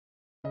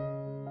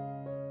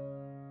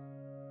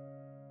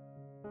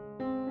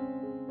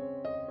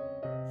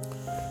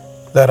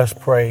Let us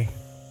pray.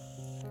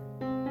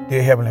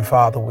 Dear Heavenly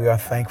Father, we are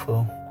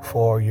thankful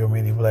for your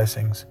many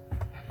blessings,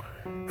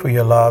 for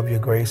your love, your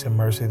grace, and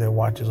mercy that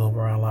watches over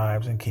our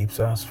lives and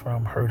keeps us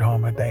from hurt,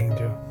 harm, or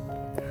danger.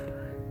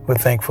 We're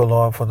thankful,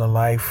 Lord, for the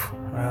life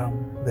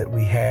that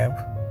we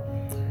have.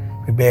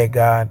 We beg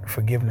God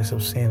forgiveness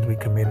of sins we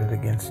committed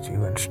against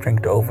you and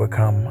strength to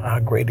overcome our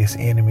greatest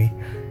enemy,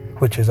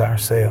 which is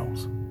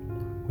ourselves.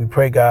 We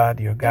pray, God,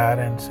 your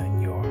guidance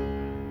and your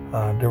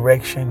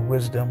direction,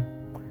 wisdom,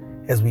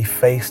 as we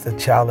face the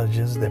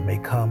challenges that may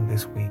come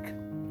this week.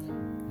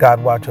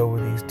 God, watch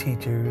over these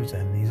teachers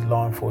and these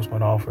law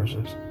enforcement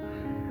officers.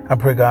 I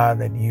pray, God,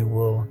 that you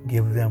will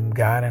give them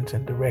guidance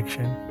and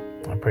direction.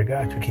 I pray,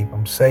 God, you keep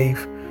them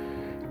safe.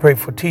 Pray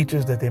for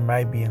teachers that they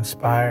might be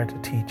inspired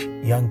to teach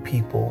young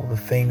people the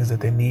things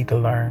that they need to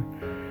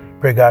learn.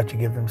 Pray, God, you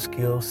give them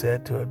skill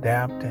set to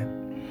adapt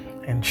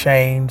and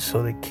change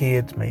so that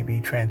kids may be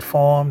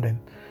transformed and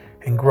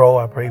grow.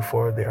 I pray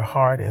for their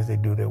heart as they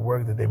do their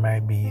work, that they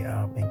might be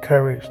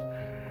encouraged.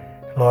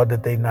 Lord,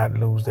 that they not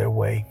lose their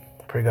way.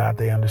 Pray, God,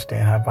 they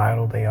understand how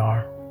vital they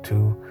are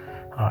to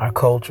our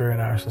culture and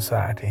our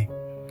society.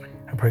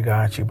 I pray,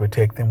 God, you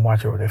protect them,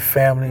 watch over their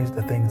families,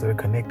 the things that are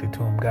connected to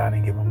them, God,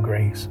 and give them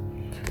grace.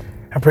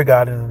 I pray,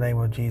 God, in the name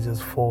of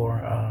Jesus,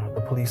 for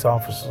the police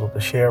officers or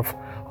the sheriff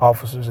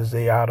officers as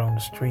they out on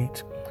the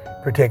streets.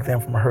 Protect them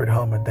from hurt,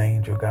 harm, or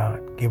danger,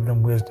 God. Give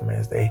them wisdom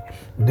as they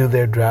do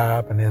their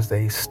job and as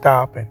they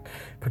stop and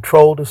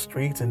patrol the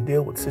streets and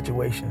deal with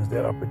situations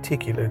that are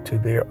particular to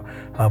their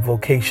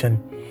vocation.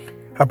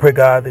 I pray,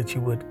 God, that you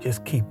would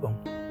just keep them.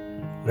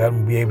 Let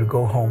them be able to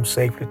go home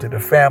safely to their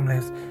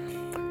families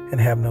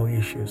and have no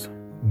issues.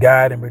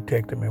 Guide and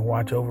protect them and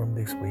watch over them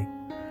this week.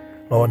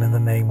 Lord, in the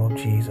name of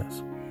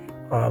Jesus.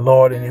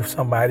 Lord, and if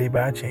somebody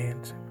by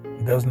chance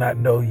does not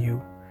know you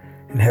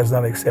and has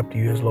not accepted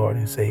you as Lord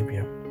and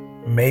Savior,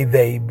 may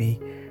they be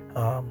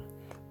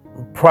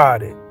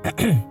prodded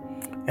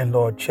and,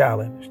 Lord,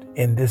 challenged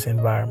in this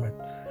environment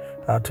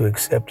to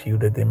accept you,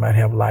 that they might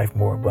have life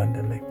more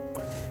abundantly.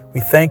 We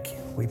thank you.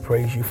 We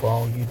praise you for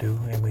all you do,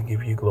 and we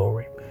give you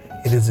glory.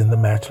 It is in the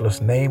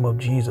matchless name of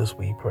Jesus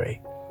we pray.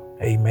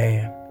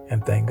 Amen.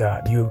 And thank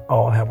God. You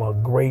all have a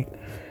great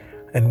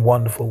and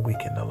wonderful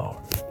week in the Lord.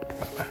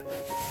 Bye-bye.